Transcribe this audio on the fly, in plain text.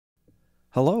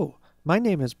Hello, my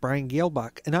name is Brian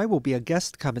Galebuck, and I will be a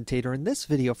guest commentator in this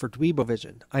video for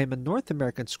Dweebovision. I am a North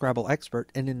American Scrabble expert,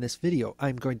 and in this video I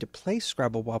am going to play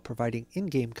Scrabble while providing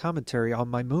in-game commentary on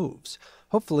my moves.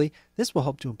 Hopefully, this will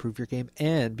help to improve your game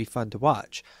and be fun to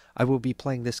watch. I will be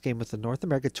playing this game with the North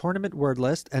America Tournament word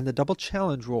list and the double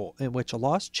challenge rule, in which a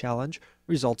lost challenge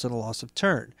results in a loss of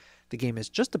turn. The game is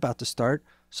just about to start,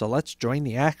 so let's join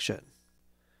the action.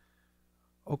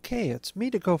 Okay, it's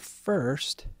me to go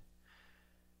first.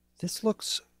 This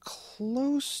looks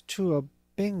close to a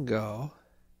bingo.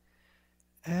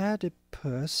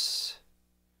 Adipus,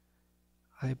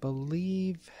 I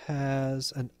believe,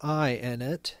 has an I in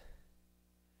it.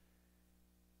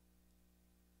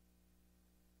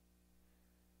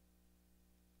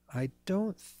 I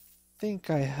don't think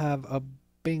I have a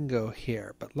bingo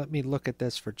here, but let me look at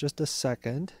this for just a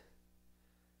second.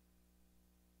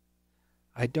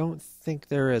 I don't think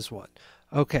there is one.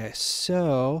 Okay,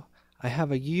 so I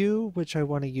have a U, which I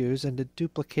want to use, and a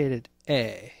duplicated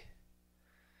A.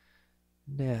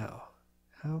 Now,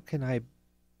 how can I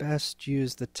best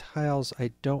use the tiles I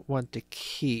don't want to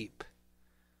keep?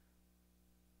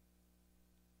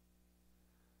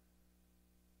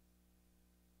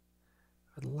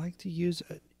 I'd like to use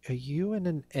a U and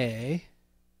an A.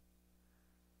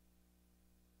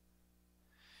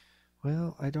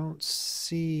 Well, I don't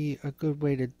see a good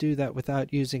way to do that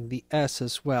without using the S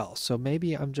as well. So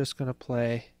maybe I'm just going to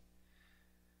play...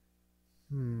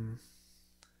 How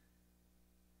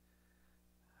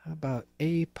about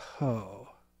APO?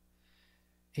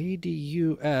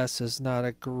 ADUS is not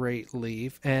a great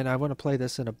leave, and I want to play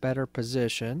this in a better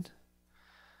position.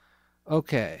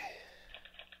 Okay.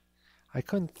 I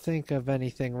couldn't think of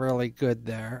anything really good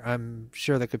there. I'm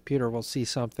sure the computer will see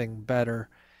something better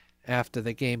after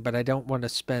the game, but I don't want to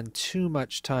spend too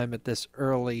much time at this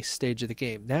early stage of the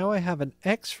game. Now I have an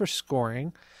X for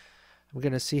scoring. I'm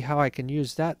going to see how I can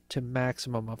use that to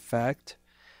maximum effect.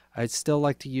 I'd still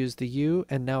like to use the U,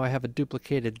 and now I have a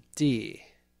duplicated D.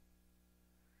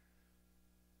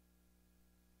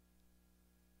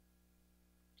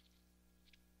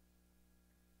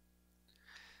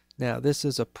 Now this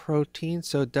is a protein,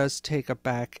 so it does take a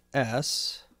back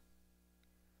S.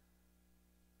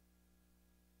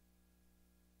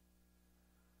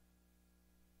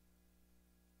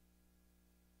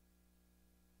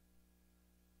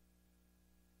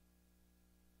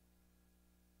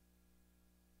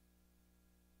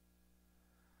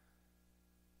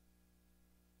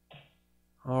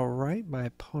 Alright, my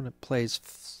opponent plays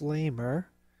Flamer.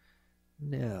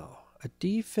 Now, a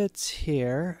D fits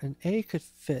here, an A could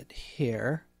fit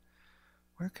here.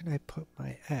 Where can I put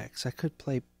my X? I could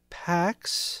play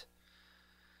Pax.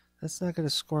 That's not going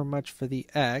to score much for the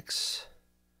X.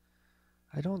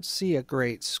 I don't see a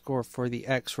great score for the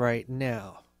X right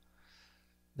now.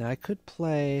 Now I could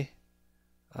play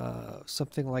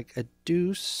something like a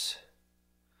deuce.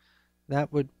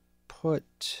 That would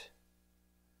put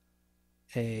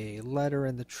a letter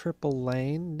in the triple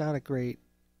lane. Not a great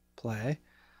play.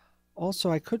 Also,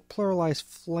 I could pluralize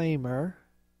Flamer.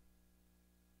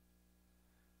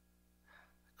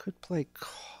 I could play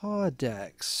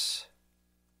Codex.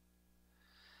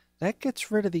 That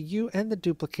gets rid of the U and the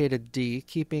duplicated D,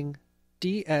 keeping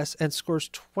DS, and scores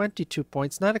 22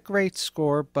 points. Not a great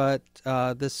score, but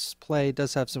this play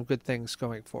does have some good things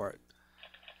going for it.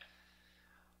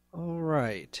 All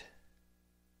right.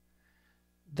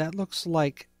 That looks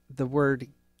like the word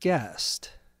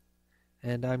guest.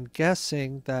 And I'm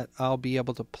guessing that I'll be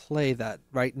able to play that.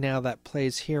 Right now that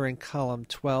plays here in column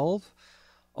 12,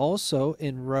 also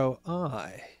in row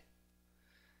I.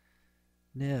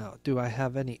 Now, do I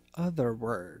have any other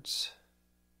words?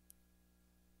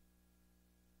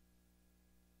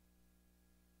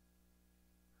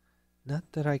 Not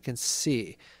that I can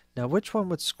see. Now, which one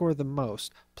would score the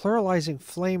most? Pluralizing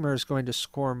Flamer is going to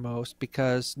score most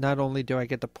because not only do I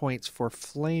get the points for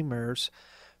Flamers,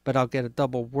 but I'll get a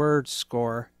double word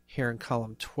score here in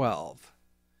column 12.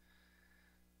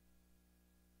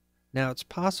 Now, it's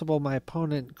possible my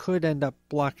opponent could end up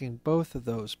blocking both of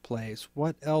those plays.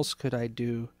 What else could I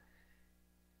do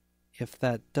if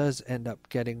that does end up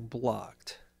getting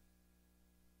blocked?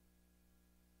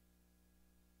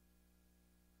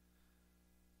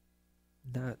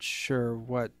 Not sure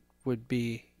what would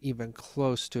be even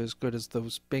close to as good as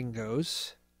those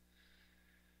bingos.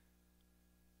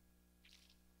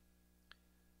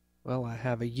 Well, I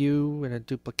have a U and a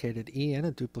duplicated E and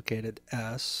a duplicated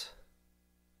S.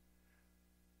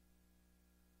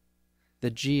 The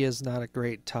G is not a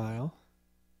great tile.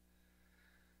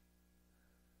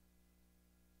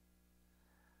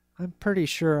 I'm pretty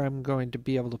sure I'm going to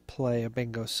be able to play a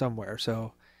bingo somewhere,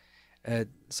 so It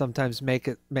sometimes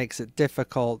makes it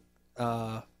difficult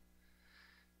to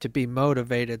be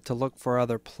motivated to look for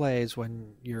other plays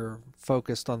when you're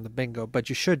focused on the bingo, but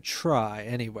you should try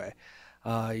anyway.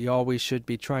 You always should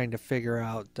be trying to figure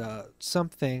out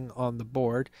something on the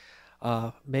board.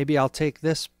 Maybe I'll take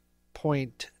this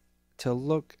point to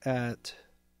look at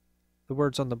the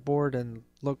words on the board and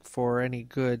look for any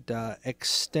good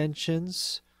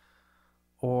extensions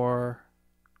or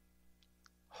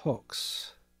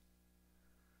hooks.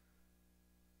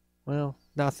 Well,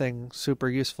 nothing super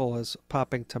useful is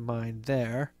popping to mind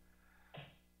there.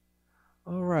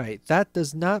 All right, that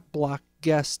does not block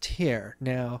guessed here.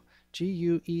 Now,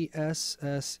 Guessed,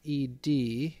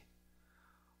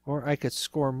 or I could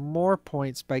score more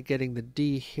points by getting the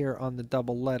D here on the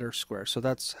double letter square. So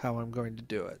that's how I'm going to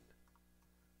do it.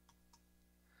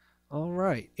 All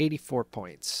right, 84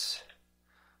 points.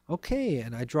 Okay,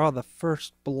 and I draw the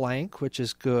first blank, which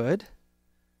is good.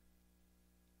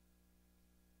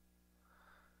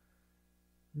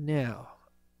 Now,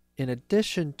 in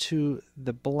addition to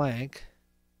the blank,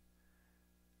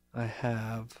 I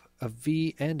have a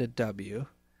V and a W.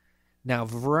 Now,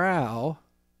 vrow,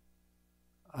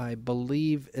 I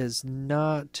believe, is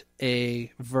not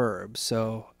a verb,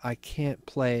 so I can't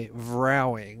play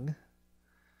vrowing.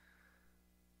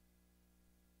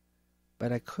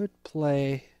 But I could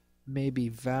play maybe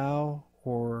vow,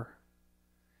 or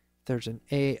there's an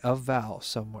A of vowel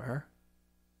somewhere.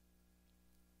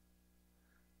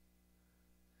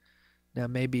 Now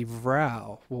maybe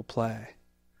vrow will play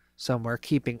somewhere.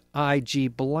 Keeping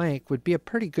IG blank would be a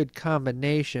pretty good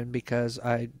combination because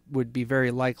I would be very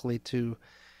likely to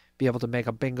be able to make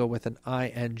a bingo with an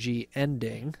ING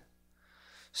ending.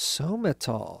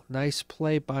 Somatol, nice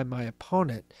play by my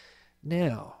opponent.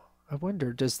 Now, I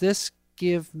wonder, does this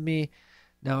give me...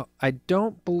 Now, I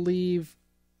don't believe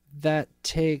that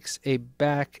takes a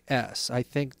back S. I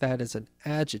think that is an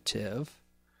adjective.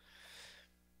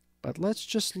 But let's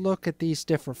just look at these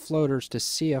different floaters to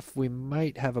see if we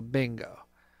might have a bingo.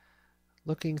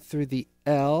 Looking through the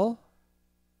L.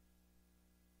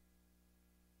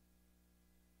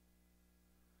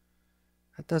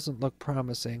 That doesn't look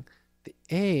promising. The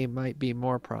A might be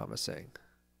more promising.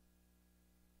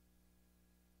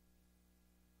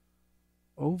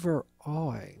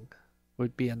 Overawing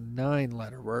would be a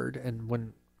 9-letter word and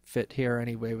wouldn't fit here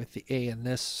anyway with the A in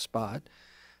this spot.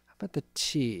 How about the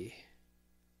T?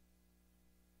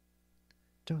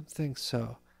 Don't think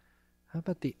so. How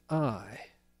about the I?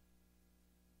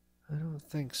 I don't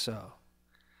think so.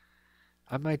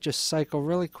 I might just cycle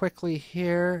really quickly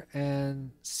here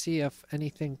and see if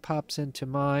anything pops into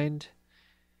mind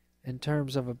in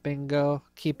terms of a bingo,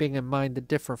 keeping in mind the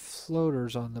different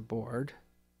floaters on the board.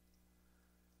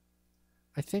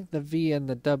 I think the V and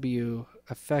the W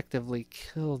effectively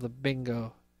kill the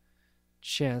bingo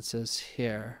chances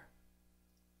here.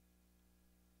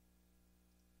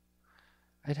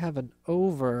 I'd have an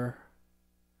over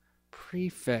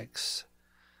prefix,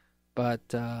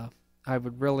 but I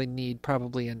would really need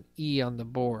probably an E on the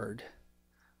board.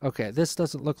 Okay, this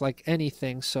doesn't look like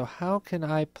anything, so how can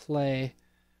I play...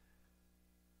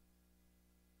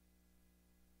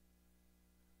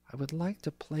 I would like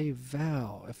to play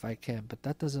vow if I can, but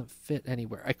that doesn't fit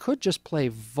anywhere. I could just play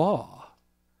vaw,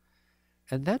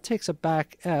 and that takes a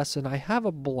back S, and I have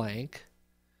a blank,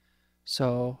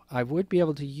 so I would be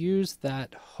able to use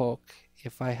that hook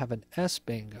if I have an S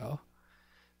bingo.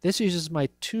 This uses my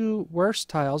 2 worst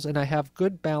tiles, and I have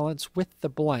good balance with the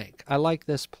blank. I like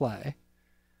this play.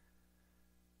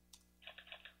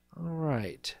 All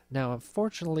right. Now,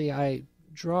 unfortunately, I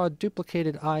draw a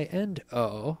duplicated I and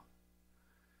O,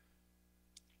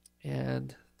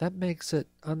 and that makes it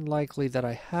unlikely that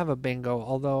I have a bingo,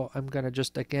 although I'm going to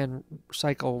just, again,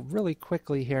 cycle really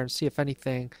quickly here and see if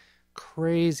anything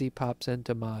crazy pops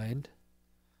into mind.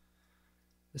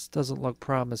 This doesn't look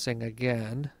promising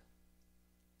again.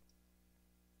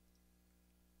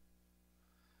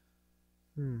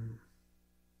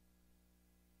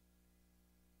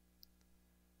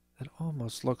 That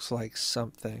almost looks like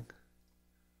something.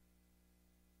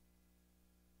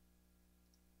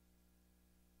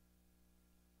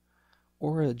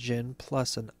 Origin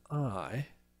plus an I.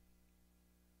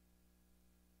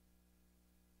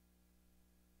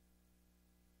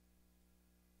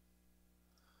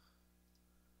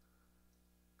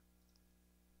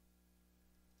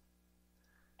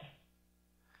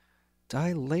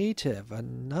 Dilative,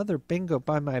 another bingo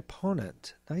by my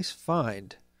opponent. Nice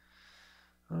find.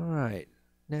 All right,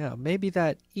 now maybe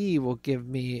that E will give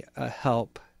me a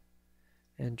help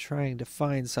in trying to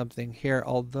find something here,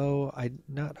 although I'm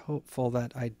not hopeful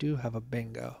that I do have a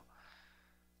bingo.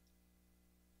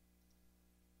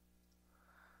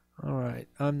 Alright,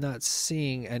 I'm not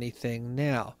seeing anything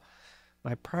now.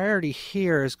 My priority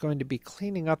here is going to be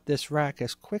cleaning up this rack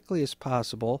as quickly as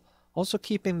possible, also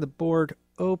keeping the board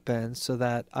open so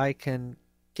that I can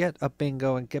get a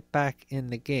bingo and get back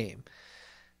in the game.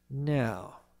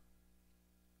 Now,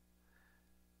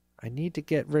 I need to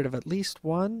get rid of at least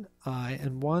one I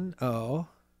and one O.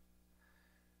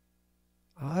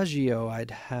 Agio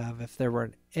I'd have if there were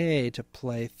an A to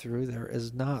play through. There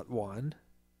is not one.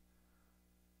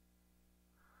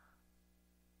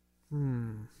 If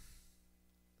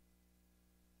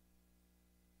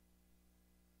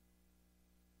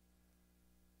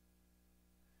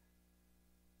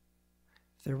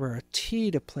there were a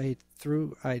T to play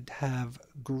through, I'd have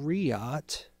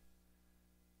griot.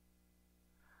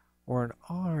 Or an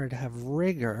R to have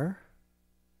rigor.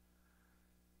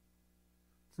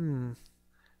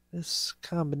 This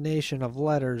combination of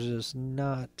letters is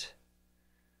not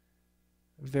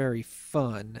very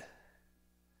fun.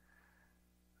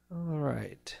 All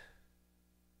right.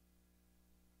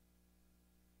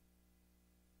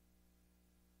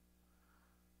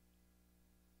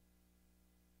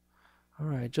 All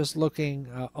right, just looking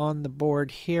on the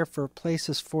board here for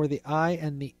places for the I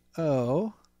and the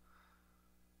O.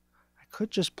 I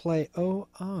could just play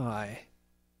OI.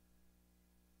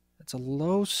 That's a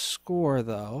low score,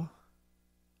 though.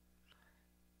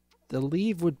 The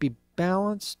leave would be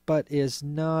balanced, but is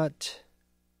not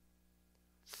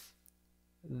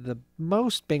the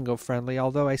most bingo friendly,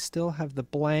 although I still have the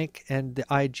blank and the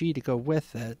IG to go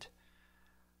with it.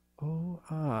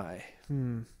 OI.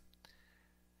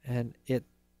 And it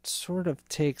sort of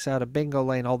takes out a bingo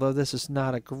lane, although this is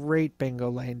not a great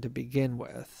bingo lane to begin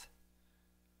with.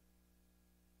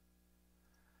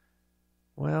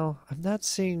 Well, I'm not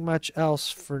seeing much else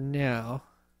for now.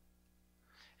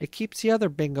 It keeps the other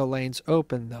bingo lanes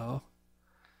open, though.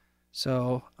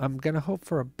 So I'm going to hope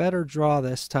for a better draw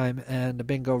this time and a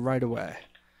bingo right away.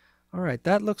 All right,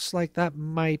 that looks like that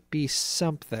might be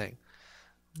something.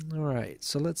 All right,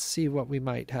 so let's see what we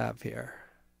might have here.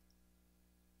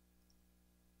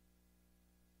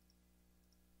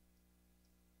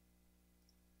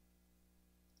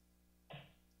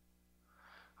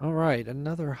 All right,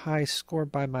 another high score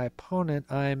by my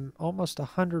opponent. I'm almost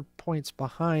 100 points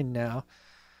behind now,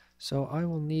 so I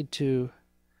will need to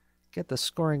get the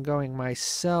scoring going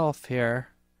myself here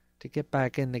to get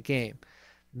back in the game.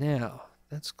 Now,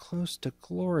 that's close to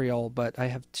Gloriole, but I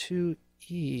have two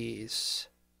E's.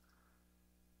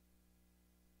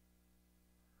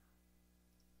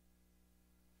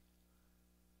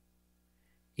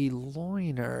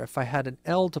 Eloiner. If I had an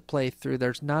L to play through,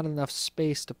 there's not enough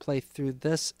space to play through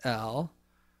this L.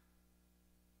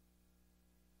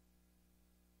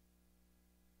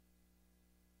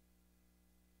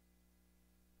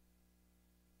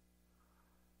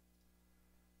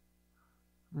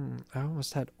 I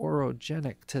almost had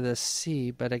orogenic to the C,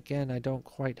 but again, I don't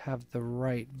quite have the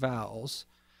right vowels.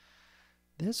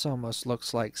 This almost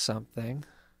looks like something.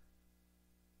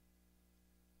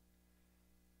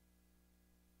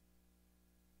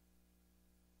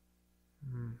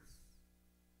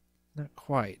 Not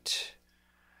quite.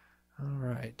 All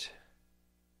right.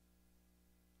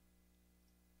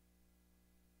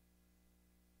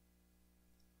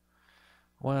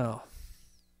 Wow.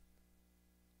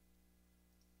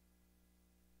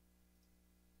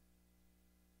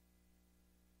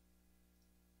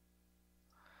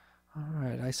 All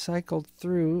right, I cycled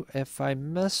through. If I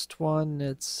missed one,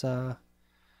 it's not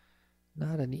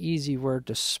an easy word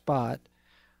to spot.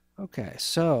 Okay,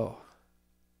 so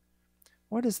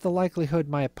what is the likelihood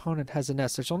my opponent has an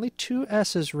S? There's only two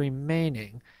S's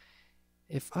remaining.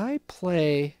 If I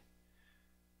play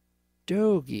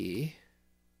Dogi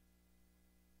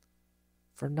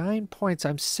for 9 points,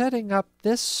 I'm setting up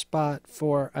this spot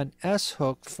for an S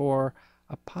hook for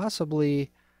a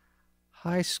possibly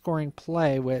high-scoring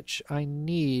play, which I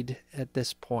need at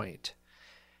this point.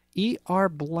 ER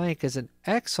blank is an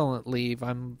excellent leave.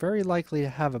 I'm very likely to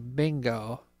have a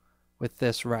bingo with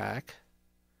this rack.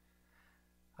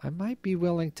 I might be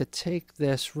willing to take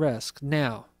this risk.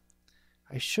 Now,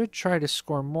 I should try to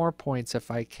score more points if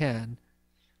I can.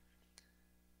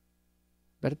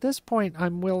 But at this point,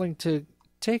 I'm willing to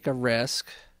take a risk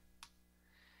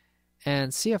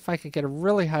and see if I can get a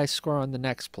really high score on the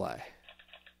next play.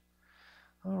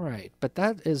 All right, but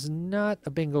that is not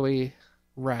a bingo-y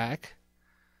rack.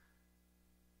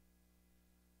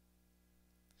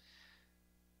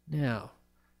 Now,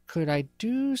 could I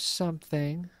do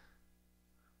something?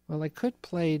 Well, I could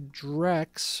play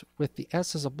Drex with the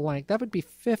S as a blank. That would be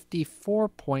 54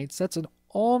 points. That's an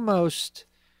almost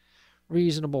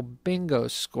reasonable bingo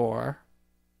score.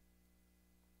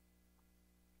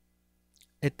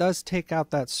 it does take out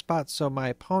that spot so my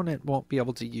opponent won't be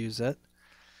able to use it.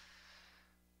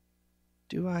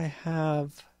 Do I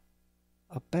have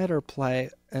a better play,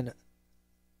 and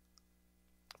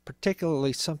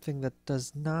particularly something that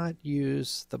does not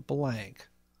use the blank,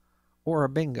 or a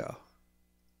bingo?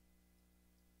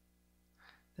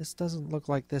 This doesn't look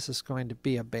like this is going to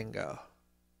be a bingo.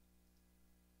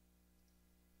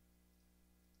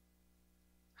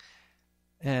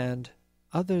 And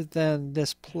other than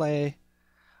this play,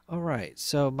 alright,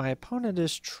 so my opponent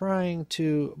is trying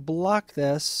to block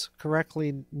this,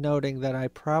 correctly noting that I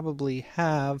probably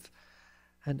have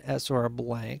an S or a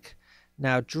blank.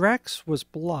 Now Drex was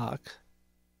blocked,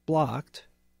 but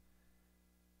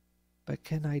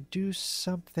can I do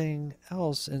something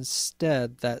else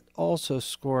instead that also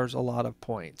scores a lot of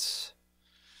points?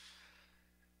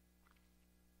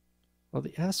 Well,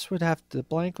 the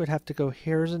blank would have to go,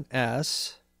 here's an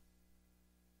S.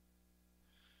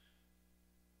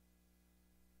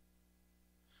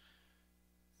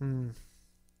 An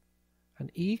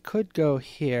E could go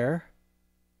here.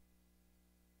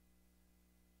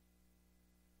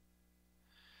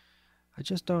 I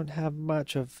just don't have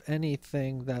much of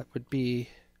anything that would be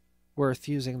worth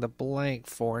using the blank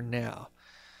for now.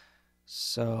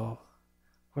 So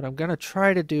what I'm going to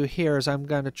try to do here is I'm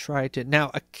going to try to...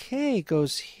 Now, a K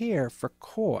goes here for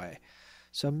koi.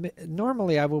 So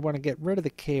normally I would want to get rid of the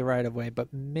K right away,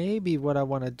 but maybe what I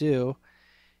want to do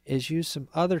is use some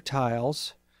other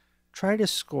tiles, try to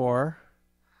score,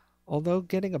 although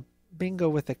getting a bingo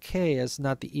with a K is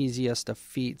not the easiest of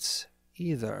feats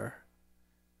either.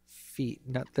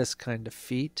 Not this kind of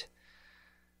feat.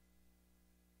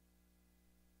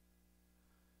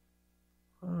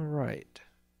 All right.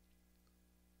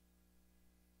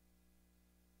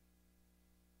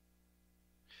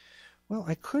 Well,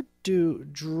 I could do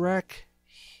Drek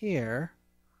here,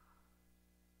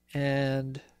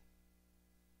 and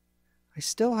I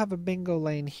still have a bingo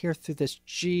lane here through this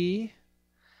G.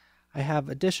 I have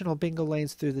additional bingo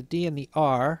lanes through the D and the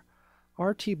R.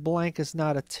 RT blank is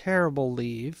not a terrible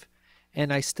leave.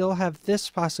 And I still have this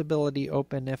possibility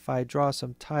open if I draw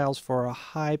some tiles for a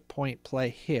high point play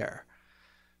here.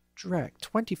 Drek,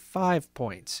 25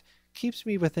 points. Keeps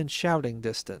me within shouting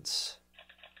distance.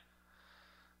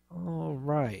 All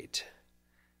right.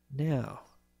 Now,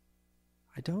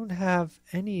 I don't have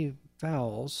any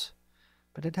vowels,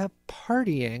 but I'd have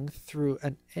partying through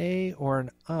an A or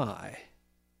an I.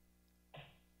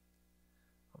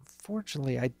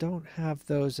 Unfortunately, I don't have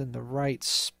those in the right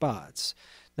spots.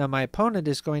 Now my opponent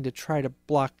is going to try to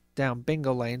block down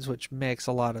bingo lanes, which makes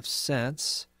a lot of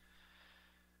sense.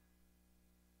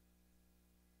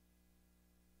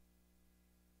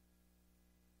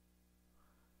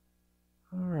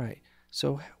 All right,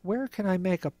 so where can I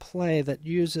make a play that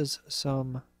uses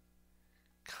some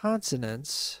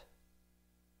consonants?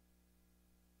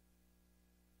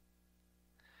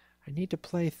 I need to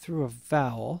play through a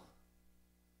vowel.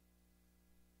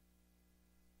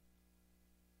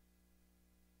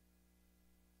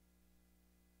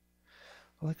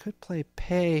 Well, I could play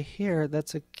pay here.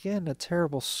 That's again a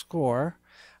terrible score.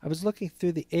 I was looking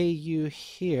through the AU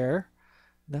here,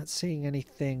 not seeing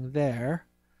anything there.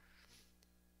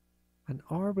 An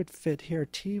R would fit here,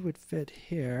 T would fit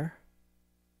here.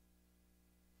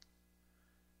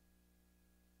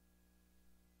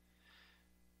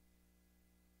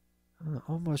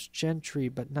 Almost gentry,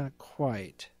 but not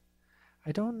quite.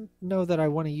 I don't know that I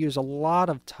want to use a lot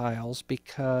of tiles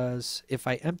because if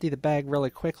I empty the bag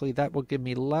really quickly, that will give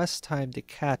me less time to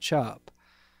catch up.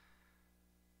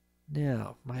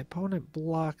 Now, my opponent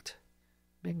blocked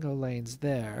bingo lanes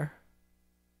there.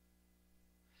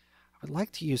 I would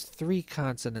like to use 3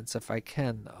 consonants if I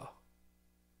can, though.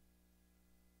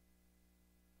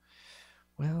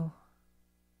 Well,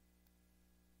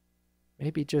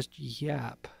 maybe just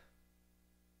yap.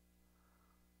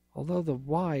 Although the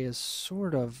Y is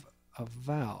sort of a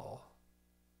vowel.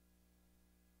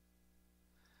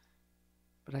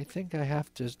 But I think I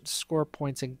have to score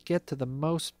points and get to the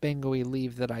most bingo-y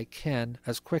leave that I can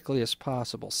as quickly as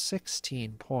possible.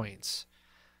 16 points.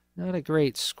 Not a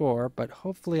great score, but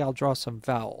hopefully I'll draw some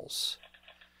vowels.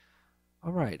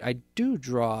 All right, I do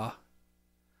draw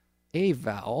a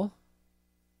vowel.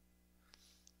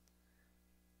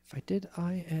 If I did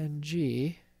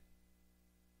ing...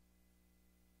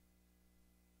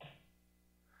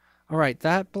 All right,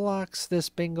 that blocks this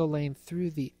bingo lane through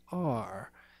the R.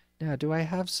 Now, do I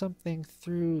have something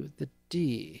through the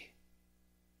D?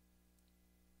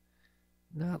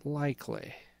 Not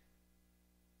likely.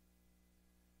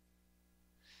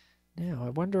 Now, I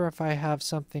wonder if I have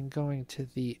something going to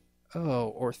the O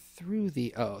or through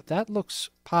the O. That looks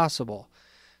possible.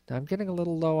 Now I'm getting a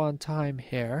little low on time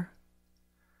here.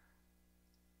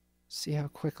 See how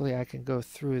quickly I can go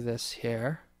through this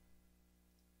here.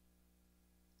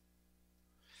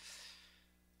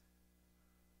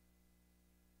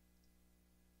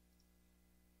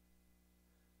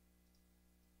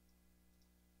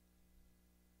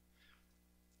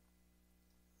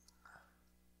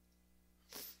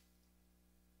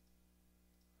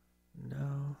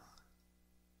 No.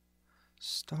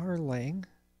 Starling.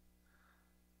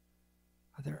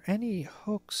 Are there any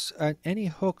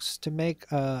hooks to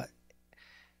make a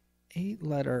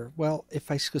 8-letter? Well,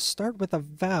 if I could start with a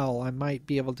vowel, I might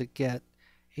be able to get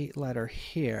 8-letter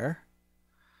here.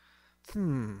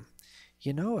 You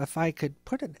know, if I could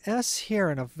put an S here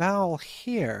and a vowel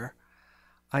here,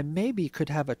 I maybe could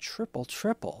have a triple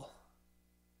triple.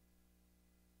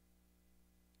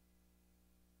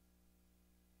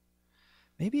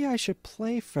 Maybe I should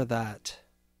play for that.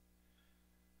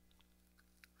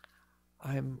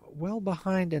 I'm well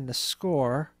behind in the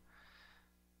score.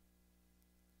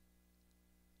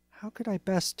 How could I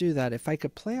best do that? If I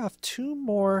could play off 2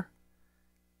 more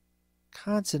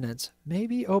consonants,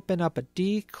 maybe open up a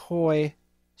decoy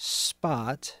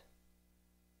spot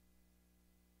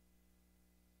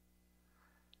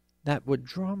that would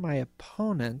draw my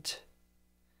opponent.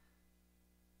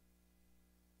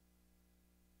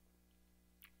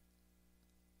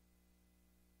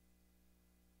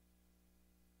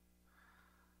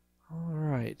 All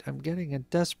right, I'm getting a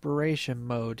desperation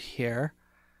mode here.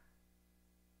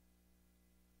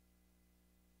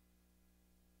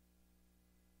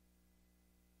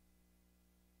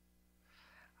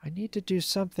 I need to do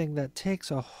something that takes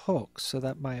a hook so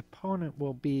that my opponent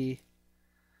will be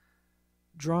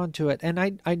drawn to it. And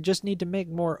I just need to make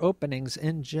more openings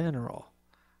in general.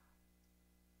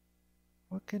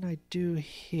 What can I do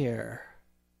here?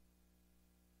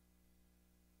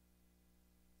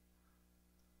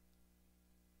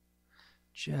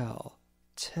 Gel,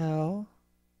 tell,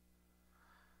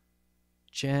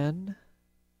 Gen,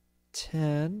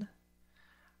 10.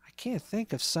 I can't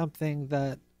think of something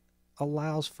that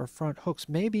allows for front hooks.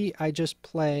 Maybe I just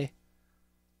play.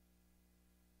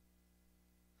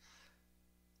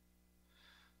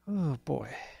 Oh boy.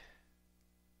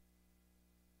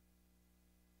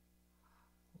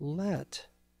 Let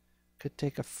could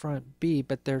take a front B,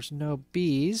 but there's no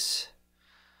B's.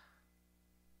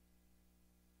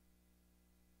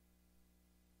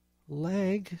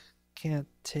 Leg can't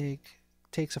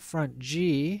takes a front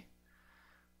G.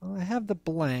 Well, I have the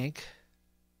blank.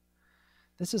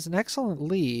 This is an excellent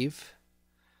leave.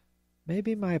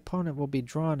 Maybe my opponent will be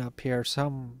drawn up here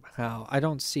somehow. I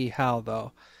don't see how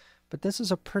though. But this is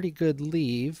a pretty good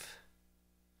leave.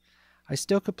 I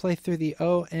still could play through the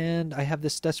O end. I have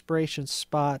this desperation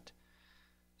spot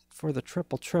for the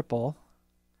triple triple.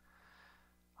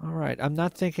 Alright, I'm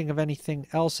not thinking of anything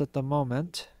else at the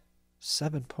moment.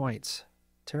 7 points.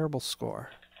 Terrible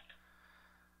score.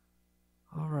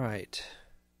 Alright.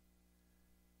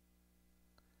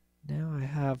 Now I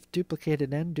have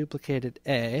duplicated N, duplicated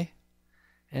A.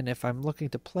 And if I'm looking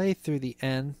to play through the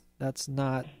N, that's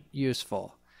not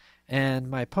useful.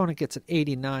 And my opponent gets an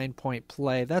 89-point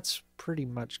play. That's pretty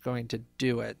much going to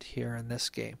do it here in this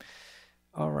game.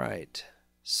 Alright.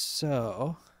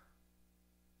 So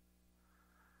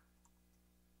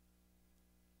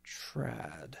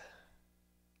trad.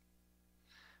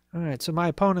 Alright, so my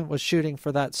opponent was shooting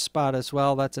for that spot as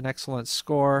well. That's an excellent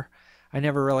score. I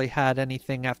never really had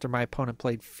anything after my opponent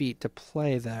played feet to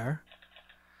play there.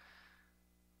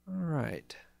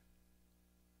 Alright.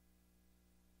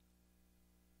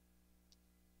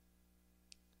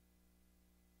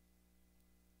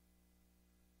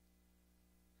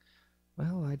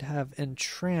 Well, I'd have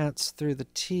entrance through the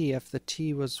T if the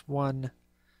T was 1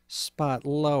 spot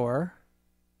lower.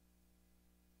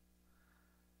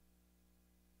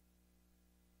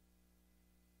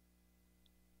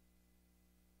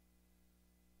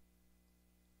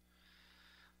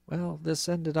 Well, this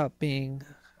ended up being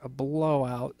a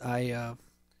blowout. I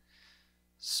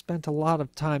spent a lot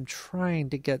of time trying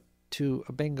to get to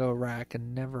a bingo rack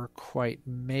and never quite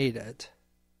made it.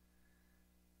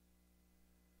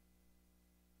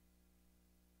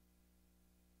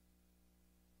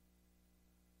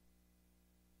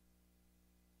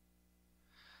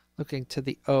 Looking to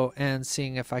the O end,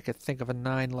 seeing if I could think of a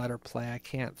 9-letter play. I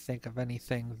can't think of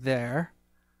anything there.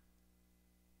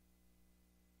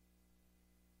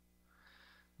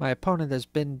 My opponent has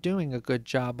been doing a good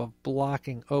job of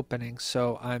blocking openings,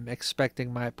 so I'm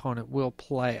expecting my opponent will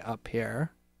play up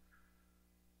here.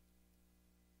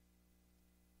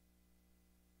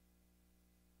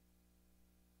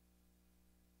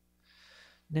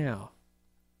 Now,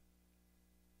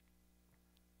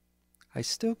 I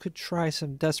still could try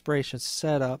some desperation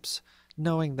setups,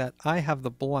 knowing that I have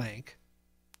the blank.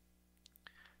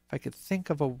 If I could think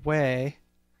of a way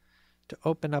to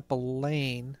open up a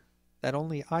lane that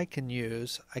only I can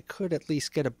use, I could at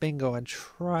least get a bingo and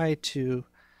try to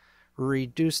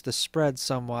reduce the spread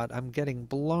somewhat. I'm getting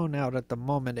blown out at the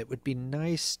moment. It would be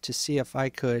nice to see if I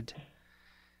could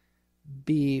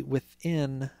be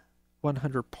within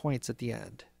 100 points at the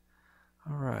end.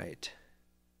 All right.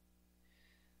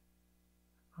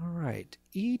 All right.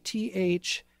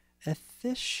 ETH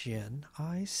Ethician,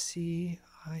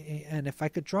 I-C-I-A-N. If I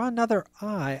could draw another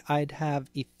I, I'd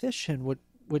have Ethician,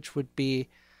 which would be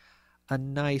a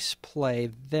nice play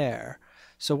there.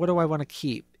 So what do I want to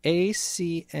keep?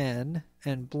 A-C-N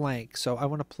and blank. So I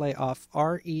want to play off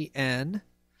R-E-N.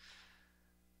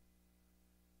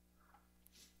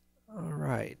 All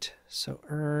right. So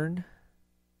earn.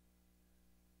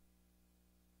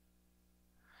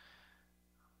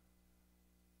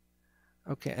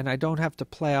 Okay, and I don't have to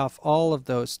play off all of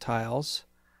those tiles.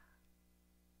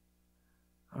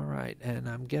 All right, and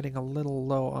I'm getting a little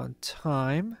low on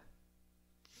time.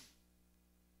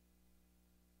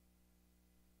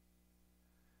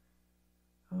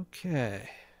 Okay. I'm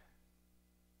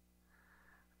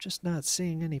just not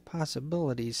seeing any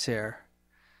possibilities here.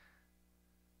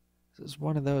 This is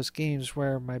one of those games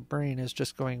where my brain is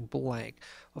just going blank.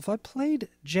 If I played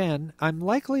Jen, I'm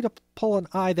likely to pull an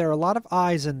I. There are a lot of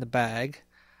I's in the bag.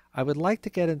 I would like to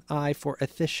get an I for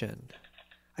Ethician.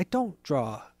 I don't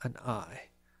draw an I.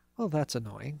 Well, that's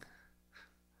annoying.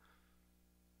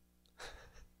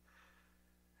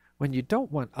 When you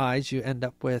don't want I's, you end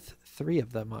up with 3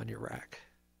 of them on your rack.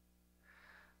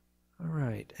 All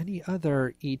right, any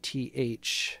other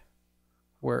ETH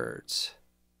words?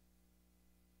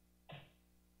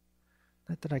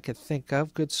 Not that I could think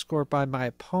of. Good score by my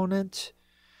opponent.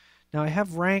 Now I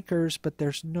have rankers, but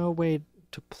there's no way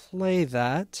to play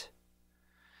that.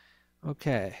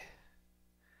 Okay.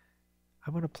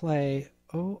 I'm going to play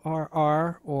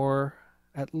ORR or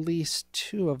at least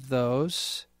 2 of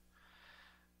those.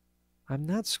 I'm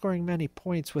not scoring many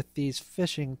points with these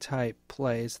fishing type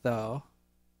plays though.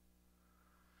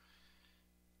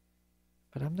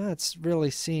 But I'm not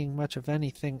really seeing much of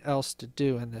anything else to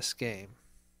do in this game.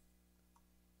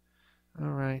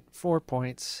 All right, 4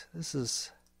 points. This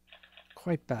is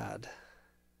quite bad.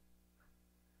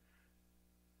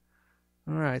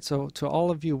 All right, so to all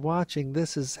of you watching,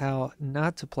 this is how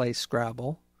not to play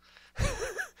Scrabble.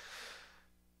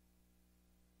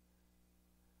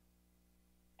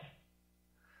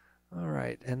 All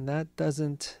right, and that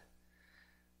doesn't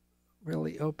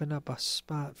really open up a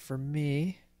spot for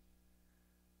me.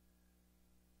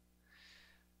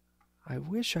 I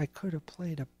wish I could have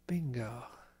played a bingo.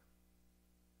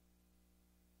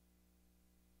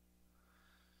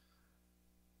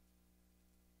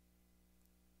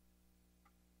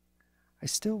 I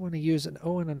still want to use an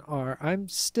O and an R. I'm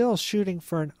still shooting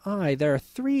for an I. There are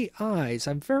 3 I's.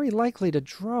 I'm very likely to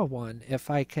draw one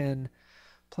if I can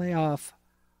play off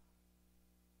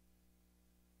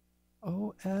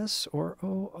OS or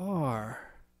OR.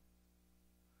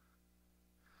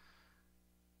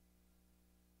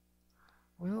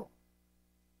 Well,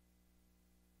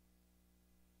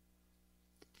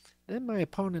 then my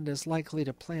opponent is likely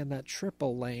to play in that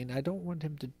triple lane. I don't want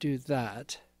him to do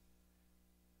that.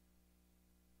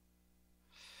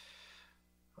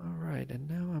 All right, and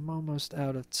now I'm almost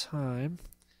out of time.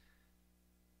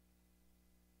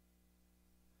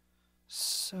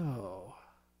 So,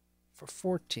 for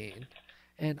 14,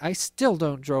 and I still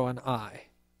don't draw an I.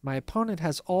 My opponent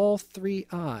has all 3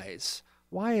 I's.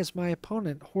 Why is my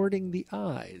opponent hoarding the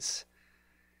I's?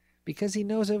 Because he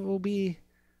knows it will be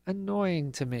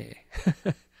annoying to me.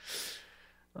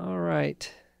 All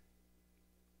right.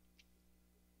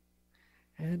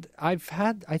 And I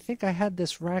think I had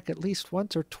this rack at least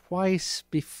once or twice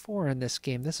before in this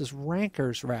game. This is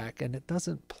Ranker's rack, and it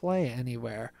doesn't play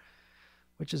anywhere,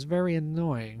 which is very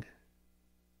annoying.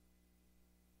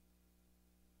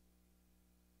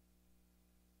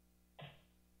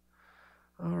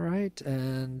 All right,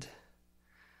 and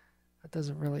that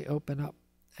doesn't really open up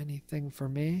anything for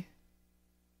me.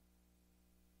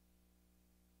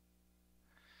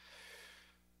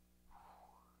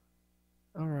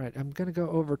 All right, I'm going to go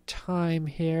over time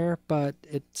here, but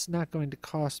it's not going to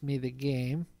cost me the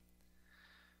game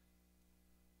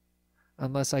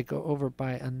unless I go over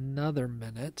by another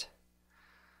minute.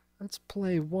 Let's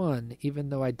play 1, even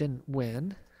though I didn't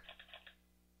win.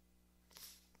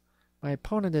 My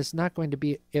opponent is not going to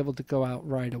be able to go out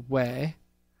right away.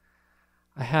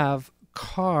 I have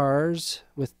cars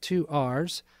with 2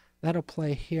 R's. That'll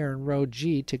play here in row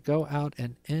G to go out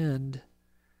and end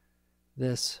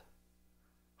this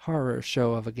horror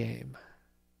show of a game.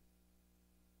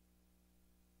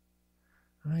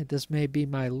 Alright, this may be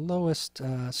my lowest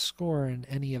score in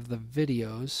any of the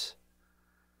videos.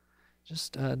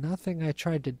 Just nothing I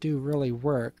tried to do really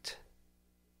worked.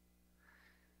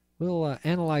 We'll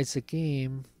analyze the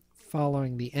game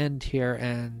following the end here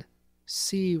and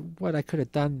see what I could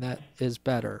have done that is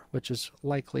better, which is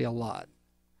likely a lot.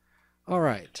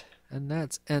 Alright, and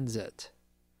that ends it.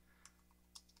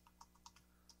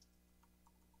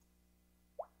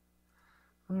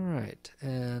 Alright,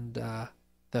 and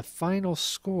the final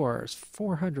score is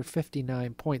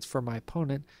 459 points for my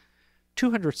opponent,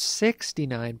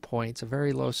 269 points, a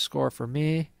very low score for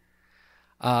me.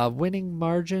 Winning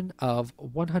margin of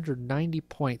 190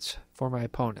 points for my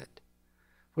opponent.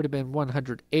 Would have been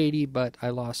 180, but I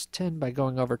lost 10 by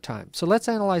going over time. So let's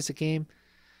analyze the game,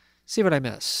 see what I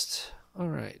missed.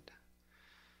 Alright.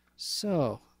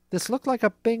 So, this looked like a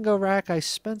bingo rack. I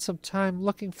spent some time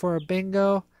looking for a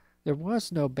bingo. There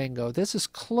was no bingo. This is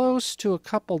close to a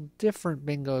couple different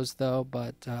bingos, though,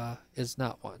 but is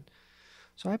not one.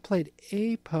 So I played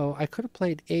APO. I could have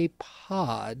played a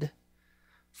pod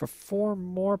for 4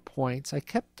 more points. I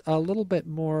kept a little bit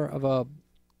more of a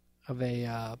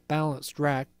balanced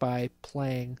rack by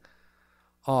playing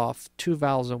off 2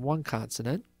 vowels and 1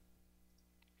 consonant.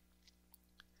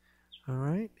 All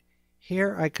right.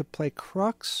 Here I could play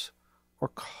crux or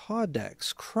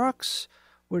codex. Crux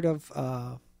would have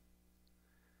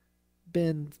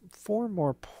been 4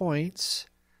 more points.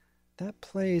 That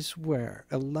plays where?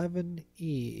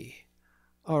 11E.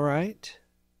 All right.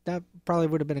 That probably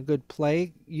would have been a good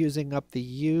play, using up the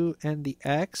U and the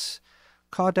X.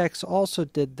 Codex also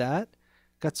did that.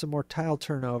 Got some more tile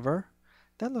turnover.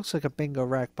 That looks like a bingo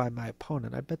rack by my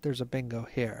opponent. I bet there's a bingo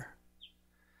here.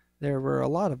 There were a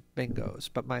lot of bingos,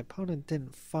 but my opponent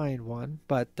didn't find one.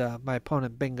 But my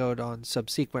opponent bingoed on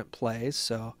subsequent plays,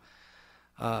 so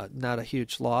not a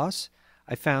huge loss.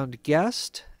 I found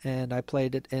guest, and I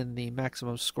played it in the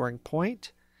maximum scoring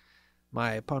point.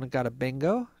 My opponent got a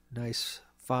bingo. Nice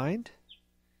find.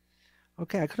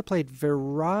 Okay, I could have played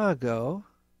virago,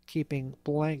 keeping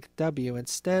blank W.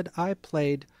 Instead, I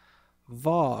played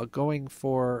va, going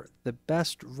for the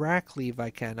best rack leave I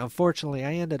can. Unfortunately,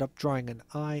 I ended up drawing an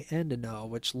I and an O,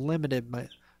 which limited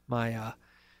my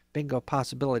bingo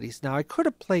possibilities. Now, I could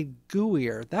have played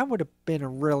gooier. That would have been a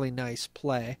really nice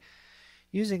play.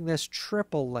 Using this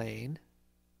triple lane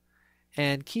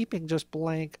and keeping just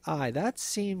blank I. That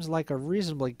seems like a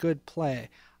reasonably good play.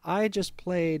 I just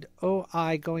played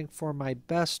OI going for my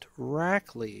best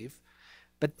rack leave,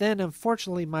 but then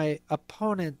unfortunately my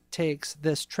opponent takes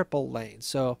this triple lane.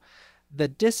 So the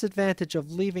disadvantage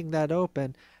of leaving that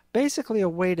open, basically a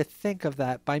way to think of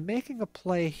that, by making a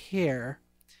play here,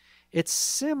 it's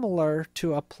similar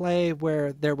to a play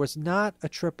where there was not a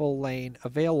triple lane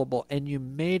available and you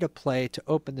made a play to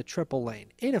open the triple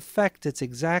lane. In effect, it's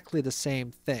exactly the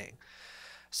same thing.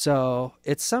 So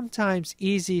it's sometimes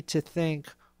easy to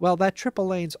think, well, that triple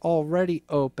lane's already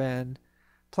open.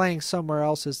 Playing somewhere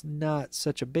else is not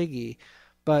such a biggie.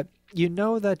 But you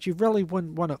know that you really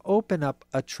wouldn't want to open up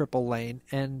a triple lane,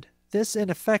 and this in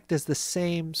effect is the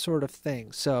same sort of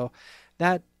thing. So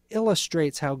that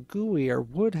illustrates how gooier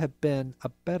would have been a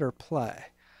better play.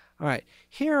 All right,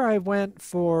 here I went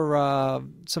for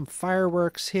some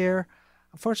fireworks here.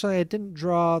 Unfortunately, I didn't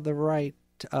draw the right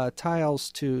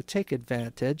tiles to take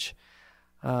advantage.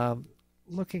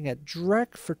 Looking at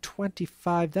Drek for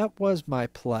 25, that was my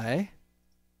play.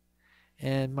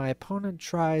 And my opponent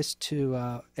tries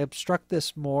to obstruct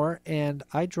this more, and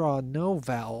I draw no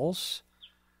vowels.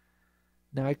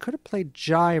 Now, I could have played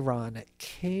Gyron at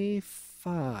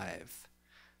K5.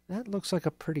 That looks like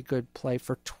a pretty good play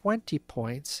for 20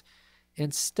 points.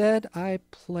 Instead, I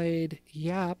played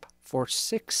Yap for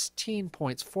 16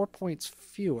 points, 4 points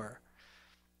fewer.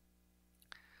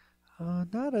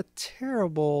 Not a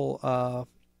terrible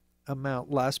amount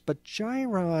less, but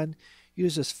Gyron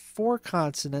uses 4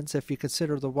 consonants if you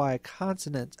consider the Y a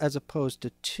consonant as opposed to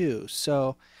 2.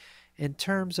 So in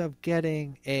terms of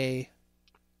getting a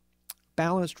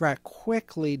balanced rack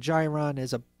quickly, Gyron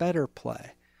is a better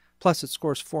play. Plus it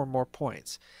scores 4 more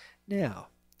points. Now,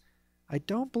 I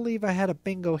don't believe I had a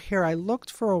bingo here. I looked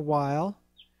for a while.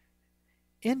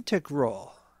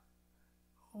 Integral.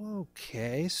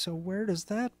 Okay, so where does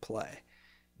that play?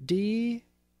 D1.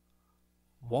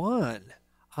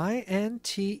 INTEGRAL.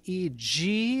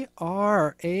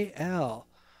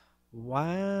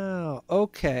 Wow.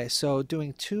 Okay, so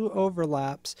doing 2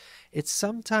 overlaps, it's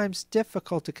sometimes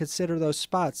difficult to consider those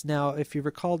spots. Now, if you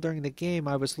recall during the game,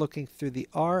 I was looking through the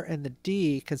R and the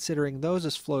D, considering those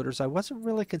as floaters. I wasn't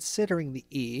really considering the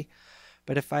E,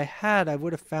 But if I had, I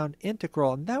would have found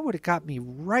integral, and that would have got me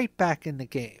right back in the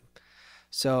game.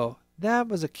 So that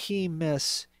was a key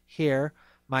miss here.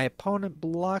 My opponent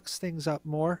blocks things up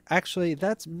more. Actually,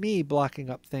 that's me blocking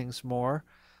up things more.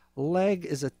 Leg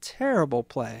is a terrible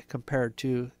play compared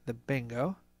to the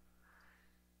bingo.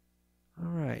 All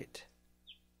right.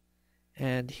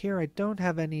 And here I don't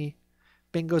have any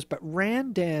bingos, but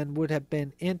Randan would have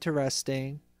been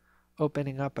interesting,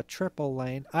 opening up a triple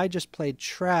lane. I just played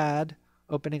trad,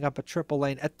 opening up a triple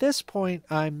lane. At this point,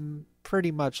 I'm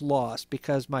pretty much lost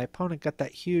because my opponent got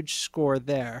that huge score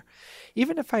there.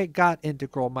 Even if I got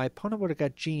integral, my opponent would have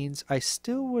got genes. I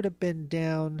still would have been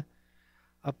down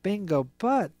a bingo,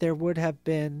 but there would have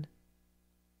been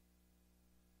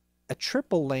a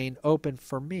triple lane open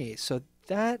for me. So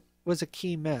that was a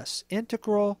key miss.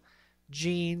 Integral,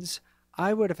 genes,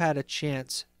 I would have had a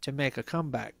chance to make a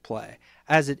comeback play.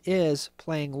 As it is,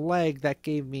 playing leg, that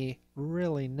gave me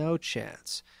really no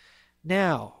chance.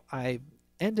 Now, I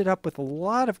ended up with a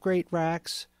lot of great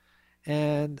racks,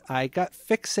 and I got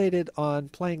fixated on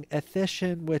playing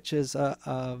efficient, which is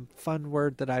a fun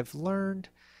word that I've learned,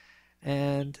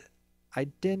 and I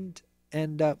didn't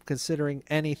end up considering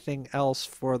anything else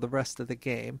for the rest of the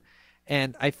game.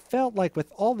 And I felt like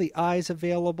with all the eyes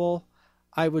available,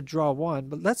 I would draw one.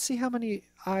 But let's see how many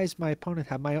eyes my opponent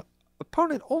had. My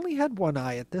opponent only had one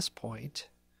eye at this point.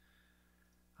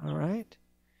 All right.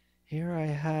 Here I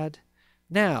had...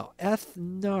 Now,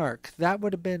 Ethnarch. That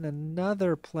would have been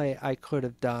another play I could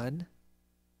have done.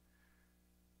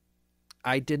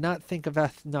 I did not think of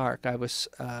Ethnarch. I was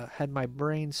had my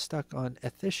brain stuck on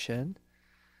Ethician.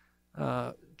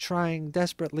 Trying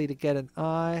desperately to get an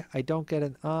eye. I don't get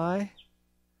an eye.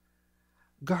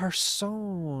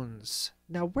 Garçons.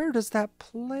 Now, where does that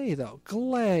play, though?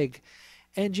 Gleg.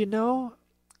 And you know,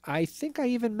 I think I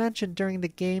even mentioned during the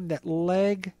game that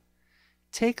leg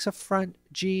takes a front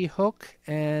G hook,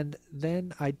 and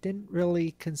then I didn't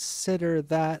really consider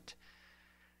that.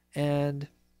 And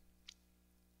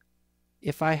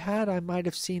if I had, I might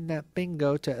have seen that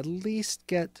bingo to at least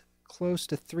get close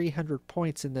to 300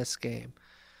 points in this game.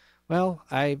 Well,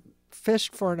 I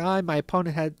fished for an eye. My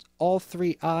opponent had all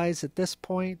three eyes at this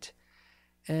point,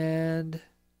 and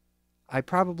I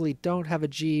probably don't have a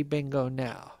G bingo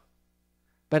now.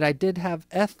 But I did have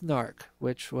Ethnarch,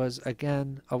 which was,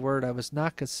 again, a word I was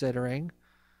not considering.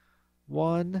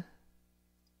 One.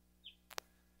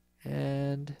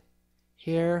 And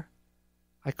here,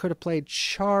 I could have played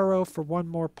Charo for one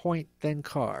more point than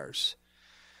Cars.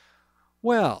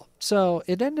 Well, so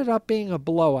it ended up being a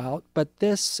blowout, but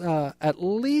this at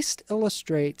least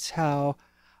illustrates how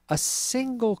a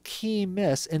single key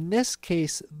miss, in this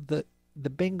case, the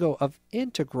bingo of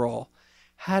integral,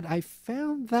 had I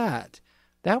found that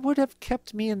would have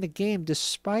kept me in the game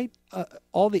despite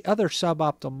all the other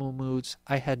suboptimal moves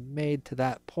I had made to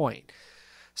that point.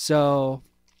 So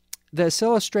this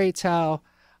illustrates how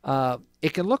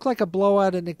it can look like a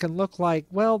blowout, and it can look like,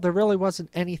 well, there really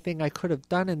wasn't anything I could have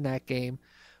done in that game.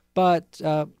 But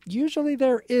usually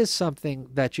there is something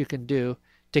that you can do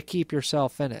to keep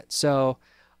yourself in it. So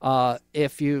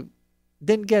if you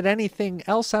didn't get anything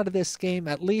else out of this game,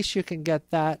 at least you can get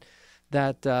that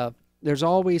there's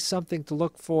always something to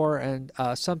look for, and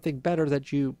something better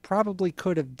that you probably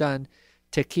could have done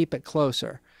to keep it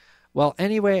closer. Well,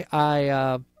 anyway,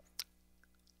 I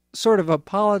sort of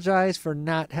apologize for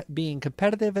not being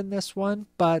competitive in this one,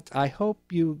 but I hope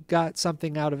you got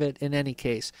something out of it in any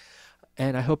case,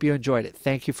 and I hope you enjoyed it.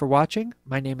 Thank you for watching.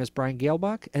 My name is Brian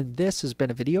Gailbach, and this has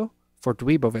been a video for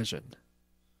Dweebovision.